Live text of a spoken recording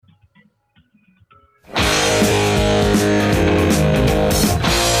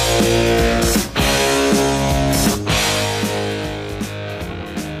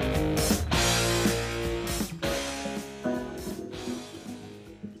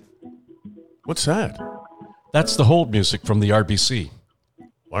What's that? That's the hold music from the RBC.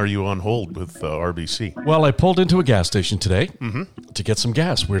 Why are you on hold with RBC? Well, I pulled into a gas station today to get some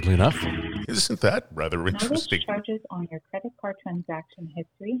gas, weirdly enough. Isn't that rather interesting? Charges on your credit card transaction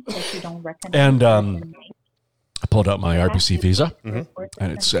history that you don't recognize. And I pulled out my RBC Visa,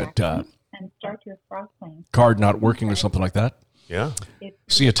 and it said card not working or something like that. Yeah.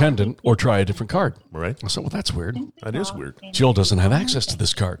 See attendant or try a different card. Right. I said, well, that's weird. That is weird. Jill doesn't have access to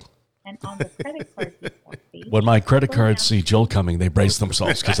this card. And on the credit card When my credit cards see Jill coming, they brace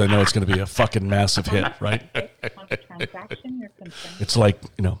themselves because they know it's going to be a fucking massive hit, right? It's like,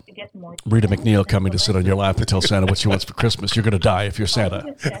 Rita McNeil coming to sit on your lap and tell Santa what she wants for Christmas. You're going to die if you're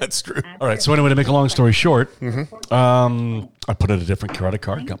Santa. That's true. All right, so anyway, to make a long story short, I put in a different credit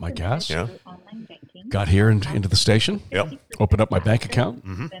card, got my gas, got here into the station, opened up my bank account.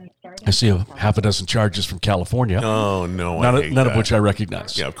 I see a half a dozen charges from California. Oh, no, none of which I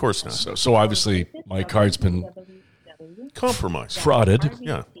recognize. Yeah, of course not. So obviously, my card's been compromised, frauded.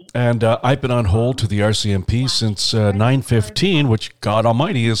 Yeah. And I've been on hold to the RCMP since 9:15, which, God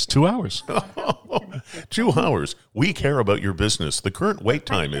almighty, is 2 hours. 2 hours. We care about your business. The current wait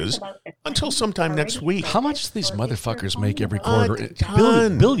time is until sometime next week. How much do these motherfuckers make every quarter?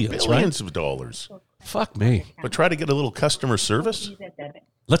 Billions, right? of dollars. Fuck me. But try to get a little customer service?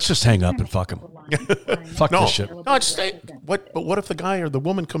 Let's just hang up and fuck them. Fuck this shit. No, but what if the guy or the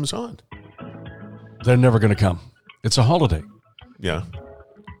woman comes on? They're never going to come. It's a holiday. Yeah.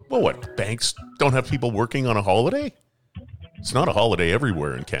 Well, what? Banks don't have people working on a holiday? It's not a holiday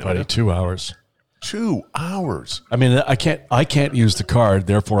everywhere in Canada. Buddy, 2 hours. 2 hours. I mean, I can't use the card,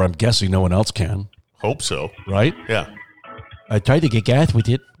 therefore I'm guessing no one else can. Hope so. Right? Yeah. I tried to get gas with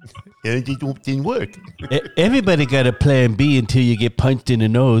it. And it didn't work. Everybody got a plan B until you get punched in the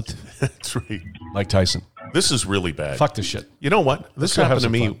nose. That's right. Mike Tyson. This is really bad. Fuck this shit. You know what? This happened to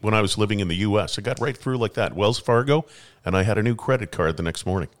me fun. when I was living in the U.S. I got right through like that. Wells Fargo, and I had a new credit card the next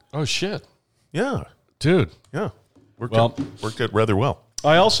morning. Oh, shit. Yeah. Dude. Yeah. Worked out rather well.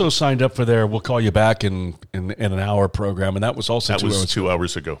 I also signed up for their We'll Call You Back in an hour program, and that was also 2 hours. 2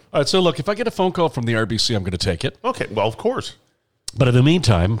 hours ago. All right, so look, if I get a phone call from the RBC, I'm going to take it. Okay, well, of course. But in the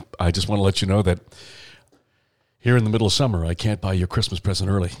meantime, I just want to let you know that here in the middle of summer, I can't buy your Christmas present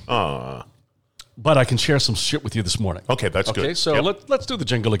early. But I can share some shit with you this morning. Okay, that's good. Okay, so let's do the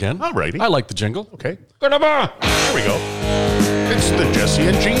jingle again. All righty. I like the jingle. Okay. Here we go. It's the Jesse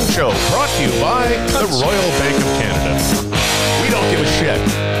and Jean Show, brought to you by the Royal Bank of Canada. We don't give a shit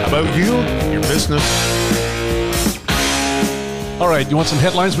about you, your business. All right, you want some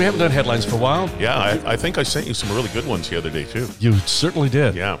headlines? We haven't done headlines for a while. Yeah, I think I sent you some really good ones the other day, too. You certainly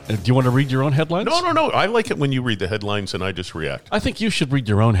did. Yeah. Do you want to read your own headlines? No. I like it when you read the headlines and I just react. I think you should read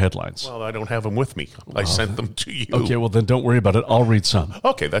your own headlines. Well, I don't have them with me. I sent them to you. Okay, well, then don't worry about it. I'll read some.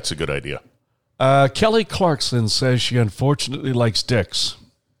 Okay, that's a good idea. Kelly Clarkson says she unfortunately likes dicks.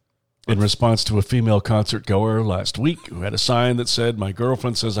 In response to a female concert goer last week who had a sign that said, "My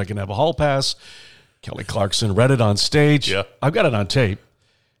girlfriend says I can have a hall pass," Kelly Clarkson read it on stage. Yeah. I've got it on tape.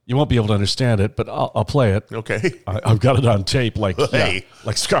 You won't be able to understand it, but I'll play it. Okay. I've got it on tape, like Hey.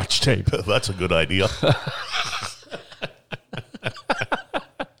 like Scotch tape. That's a good idea.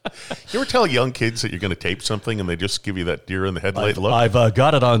 You ever tell young kids that you're going to tape something and they just give you that deer in the headlight look? I've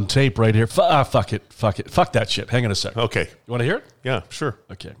got it on tape right here. Fuck it. Fuck that shit. Hang on a sec. Okay. You want to hear it? Yeah, sure.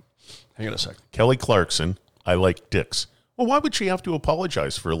 Okay. Hang on a sec. Kelly Clarkson, I like dicks. Well, why would she have to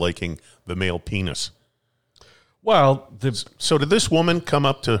apologize for liking the male penis? Well, so did this woman come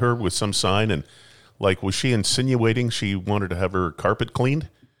up to her with some sign and, was she insinuating she wanted to have her carpet cleaned?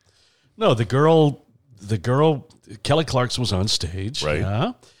 No, the girl, Kelly Clarkson was on stage. Right.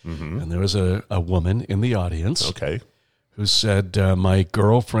 Yeah. Mm-hmm. And there was a woman in the audience. Okay. Who said, my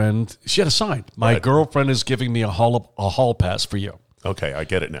girlfriend, she had a sign. My girlfriend is giving me a hall pass for you. Okay, I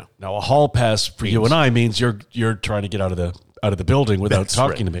get it now. Now, a hall pass for you and I means you're trying to get out of the building without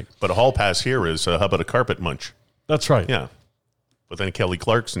talking to me. But a hall pass here is, how about a carpet munch? That's right. Yeah. But then Kelly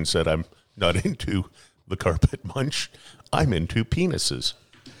Clarkson said, I'm not into the carpet munch. I'm into penises.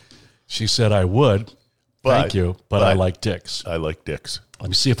 She said, I would. Thank you. But I like dicks. I like dicks. Let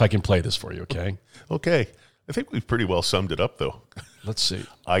me see if I can play this for you, okay? Okay. I think we've pretty well summed it up, though. Let's see.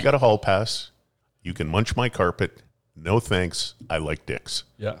 I got a hall pass. You can munch my carpet. No thanks. I like dicks.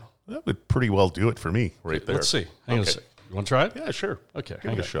 Yeah. That would pretty well do it for me right there. Let's see. Hang on a sec. You want to try it? Yeah, sure. Okay.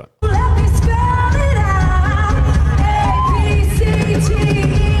 Give it a shot. Let me spell it out. A, B, C, D,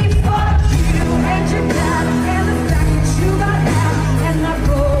 E, fuck you and your dad and the fact that you got out and my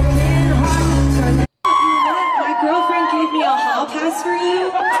broken heart. My girlfriend gave me a hall pass for you.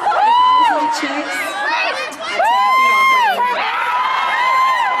 If I was on chicks, I'd take the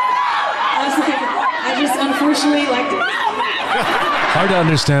offer. unfortunately like dicks. Hard to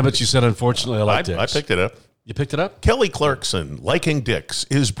understand, but you said, unfortunately, I like dicks. I picked it up. You picked it up? Kelly Clarkson, Liking Dicks,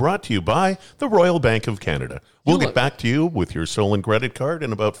 is brought to you by the Royal Bank of Canada. We'll get back to you with your stolen credit card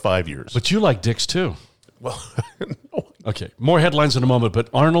in about 5 years. But you like dicks, too. Well, no. Okay, more headlines in a moment, but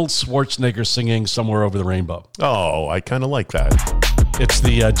Arnold Schwarzenegger singing Somewhere Over the Rainbow. Oh, I kind of like that. It's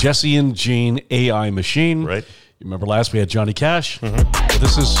the Jesse and Jean AI Machine. Right. You remember last we had Johnny Cash? Well,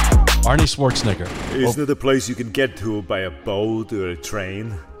 this is Arnie Schwarzenegger. Isn't it a place you can get to by a boat or a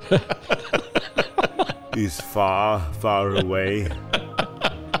train? Is far, far away.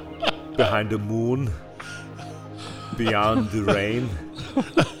 Behind the moon. Beyond the rain.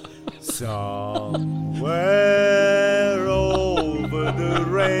 Somewhere over the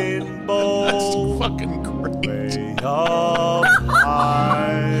rainbow. That's fucking great. Way up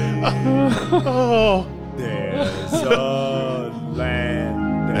high. Oh. There's a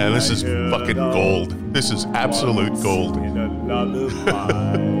land. Man, this is fucking gold. This is absolute gold. In a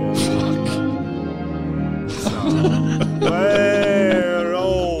lullaby. Somewhere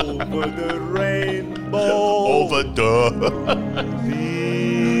over the rainbow. Over the.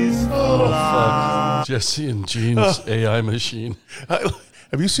 These fly. Jesse and Jean's AI Machine.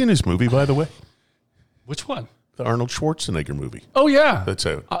 Have you seen his movie, by the way? Which one? The Arnold Schwarzenegger movie. Oh, yeah. That's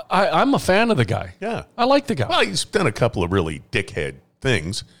out. I'm a fan of the guy. Yeah. I like the guy. Well, he's done a couple of really dickhead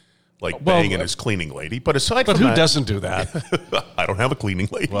things, like banging his cleaning lady. But aside But from who that, doesn't do that? I don't have a cleaning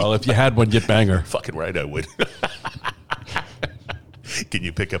lady. Well, if you had one, you'd bang her. Fucking right, I would. Can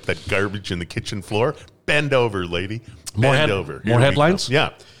you pick up that garbage in the kitchen floor? Bend over, lady. Bend over. Here more we headlines? go. Yeah.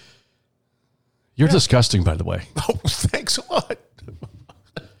 You're disgusting, by the way. Oh, thanks a lot.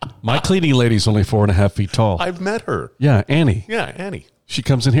 My cleaning lady's only 4.5 feet tall. I've met her. Yeah, Annie. Yeah, Annie. She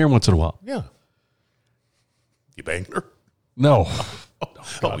comes in here once in a while. Yeah. You banged her? No.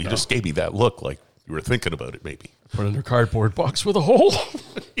 Oh, you just gave me that look like you were thinking about it, maybe. Put it in her cardboard box with a hole.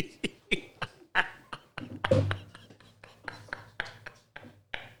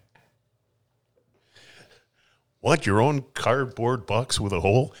 Want your own cardboard box with a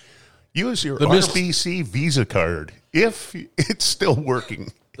hole? Use your The mist- RBC Visa card if it's still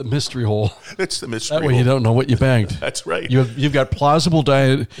working. The mystery hole. It's the mystery That way you hole. don't know what you banged. That's right. You've got plausible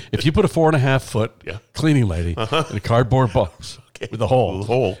diet. If you put a 4.5 foot cleaning lady in a cardboard box with a hole, With a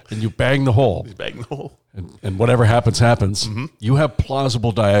hole. and you bang the hole, Bang the hole. and whatever happens, you have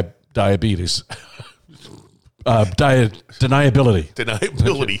plausible diabetes. Deniability.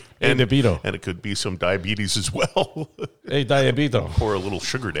 Deniability. Hey, DeVito. And it could be some diabetes as well. Hey, diabito. Pour a little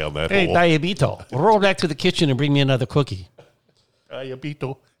sugar down that Hey, hole. diabito, roll back to the kitchen and bring me another cookie.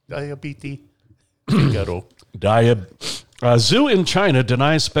 Diabito. Diabetes. Figaro. Zoo in China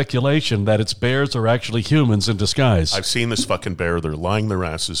denies speculation that its bears are actually humans in disguise. I've seen this fucking bear. They're lying their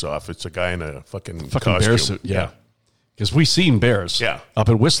asses off. It's a guy in a fucking Fucking costume. bear suit, yeah. Because we've seen bears up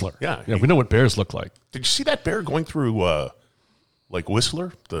at Whistler. Yeah. We know what bears look like. Did you see that bear going through, like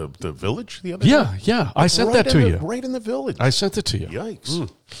Whistler, the village the other day? Yeah. I sent that to you. Right in the village. I sent it to you. Yikes.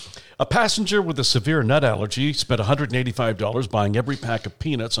 A passenger with a severe nut allergy spent $185 buying every pack of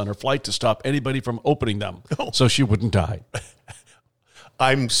peanuts on her flight to stop anybody from opening them so she wouldn't die.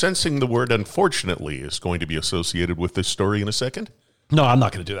 I'm sensing the word unfortunately is going to be associated with this story in a second. No, I'm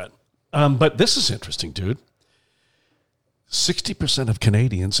not going to do that. But this is interesting, dude. 60% of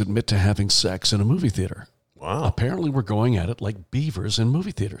Canadians admit to having sex in a movie theater. Wow. Apparently, we're going at it like beavers in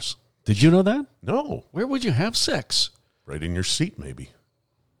movie theaters. Did you know that? No. Where would you have sex? Right in your seat, maybe.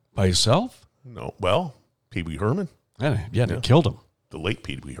 By yourself? No. Well, Pee Wee Herman, Yeah, they killed him. the late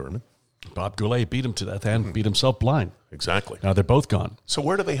Pee Wee Herman. Bob Goulet beat him to death and beat himself blind. Exactly. Now they're both gone. So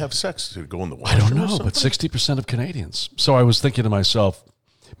where do they have sex? To go in the I washroom don't or know, but something? 60% of Canadians. So I was thinking to myself,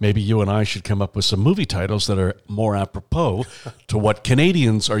 maybe you and I should come up with some movie titles that are more apropos to what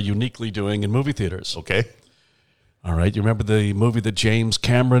Canadians are uniquely doing in movie theaters. Okay. All right. You remember the movie that James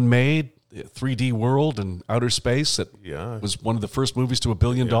Cameron made, 3D World and Outer Space, that was one of the first movies to $1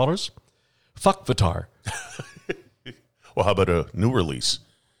 billion? Fuck Vatar. Well, how about a new release?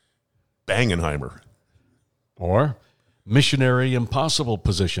 Bangenheimer. Or Missionary Impossible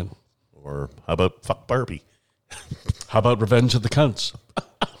Position. Or how about Fuck Barbie? How about Revenge of the Cunts?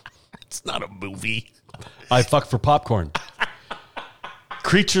 It's not a movie. I Fuck for Popcorn.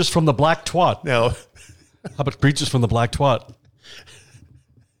 Creatures from the Black Twat. Now, How about Creatures from the Black Twat?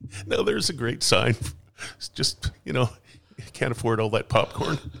 now there's a great sign. It's just, you can't afford all that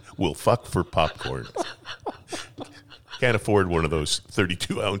popcorn. We'll fuck for popcorn. Can't afford one of those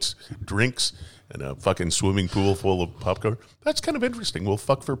 32-ounce drinks and a fucking swimming pool full of popcorn. That's kind of interesting. We'll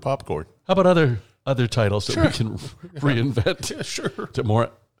fuck for popcorn. How about other titles that we can reinvent Yeah, sure. to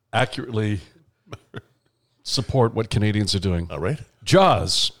more accurately support what Canadians are doing. All right.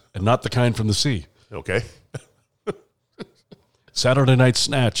 Jaws, and not the kind from the sea. Okay. Saturday Night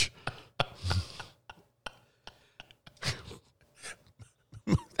Snatch.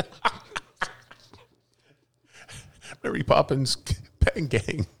 Mary Poppins Bang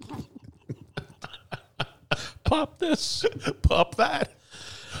Gang. Pop this. Pop that.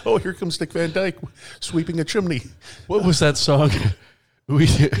 Oh, here comes Dick Van Dyke sweeping a chimney. What was that song?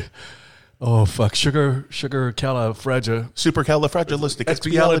 Oh, fuck. Supercalifragilistic.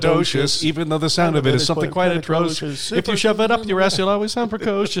 Supercalifragilisticexpialidocious. Even though the sound of it is something quite atrocious. If you shove it up your ass, you'll always sound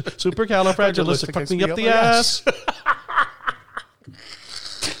precocious. Supercalifragilistic. Fuck me up the ass.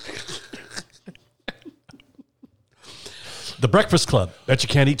 The Breakfast Club. Bet you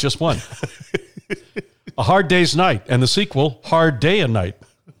can't eat just one. A Hard Day's Night. And the sequel, Hard Day and Night.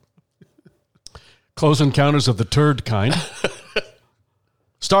 Close Encounters of the Turd Kind.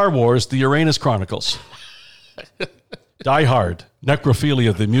 Star Wars, The Uranus Chronicles. Die Hard,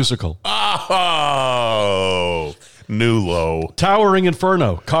 Necrophilia the Musical. Oh, new low. Towering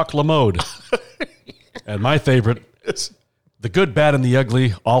Inferno, Cock La Mode. And my favorite, The Good, Bad, and the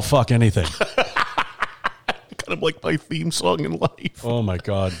Ugly, All Fuck Anything. Kind of like my theme song in life. Oh, my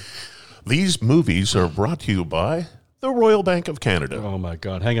God. These movies are brought to you by the Royal Bank of Canada. Oh, my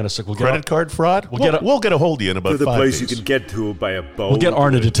God. Hang on a sec. We'll Credit card fraud? We'll get a hold of you in about 5 days. To the place you can get to by a boat. We'll get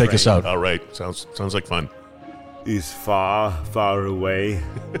Arnold to take us out. All right. Sounds like fun. Is far, far away.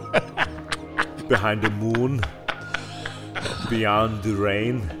 Behind the moon. Beyond the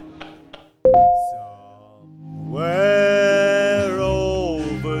rain. Somewhere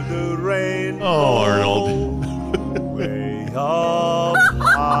over the rain. Oh, Arnold. Way up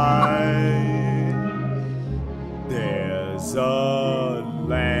high. There's a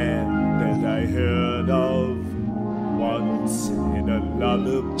land that I heard of once in a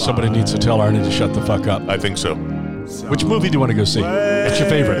lullaby. Somebody needs to tell Arnie to shut the fuck up. I think so. Which movie do you want to go see? What's your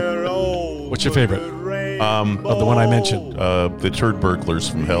favorite? What's your favorite? Of the one I mentioned. The Turd Burglars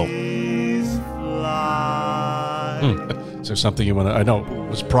from Hell. Is there something you want to... I know it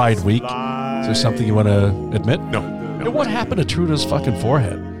was Pride Week. Is there something you want to admit? No. Hey, what happened to Trudeau's fucking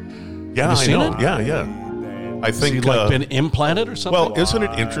forehead? Yeah, Have you seen it? Yeah. I Has think he been implanted or something? well, isn't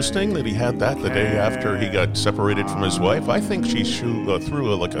it interesting that he had that the day after he got separated from his wife? I think she threw a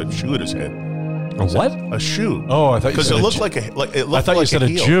shoe at his head. A what? A shoe. Oh, I thought you because said it a looked Jew. like a like it I looked thought you like said a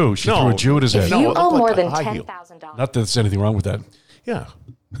heel. Jew. She threw a Jew at his head. If No, you it looked owe like more a than high heel. $10,000. Not that there's anything wrong with that. Yeah,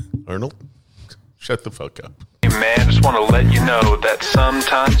 Arnold, shut the fuck up. Hey man, just want to let you know that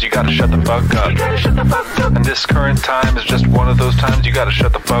sometimes you gotta shut the fuck up. And this current time is just one of those times you gotta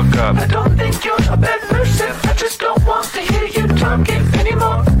shut the fuck up. I don't think you're a bad person.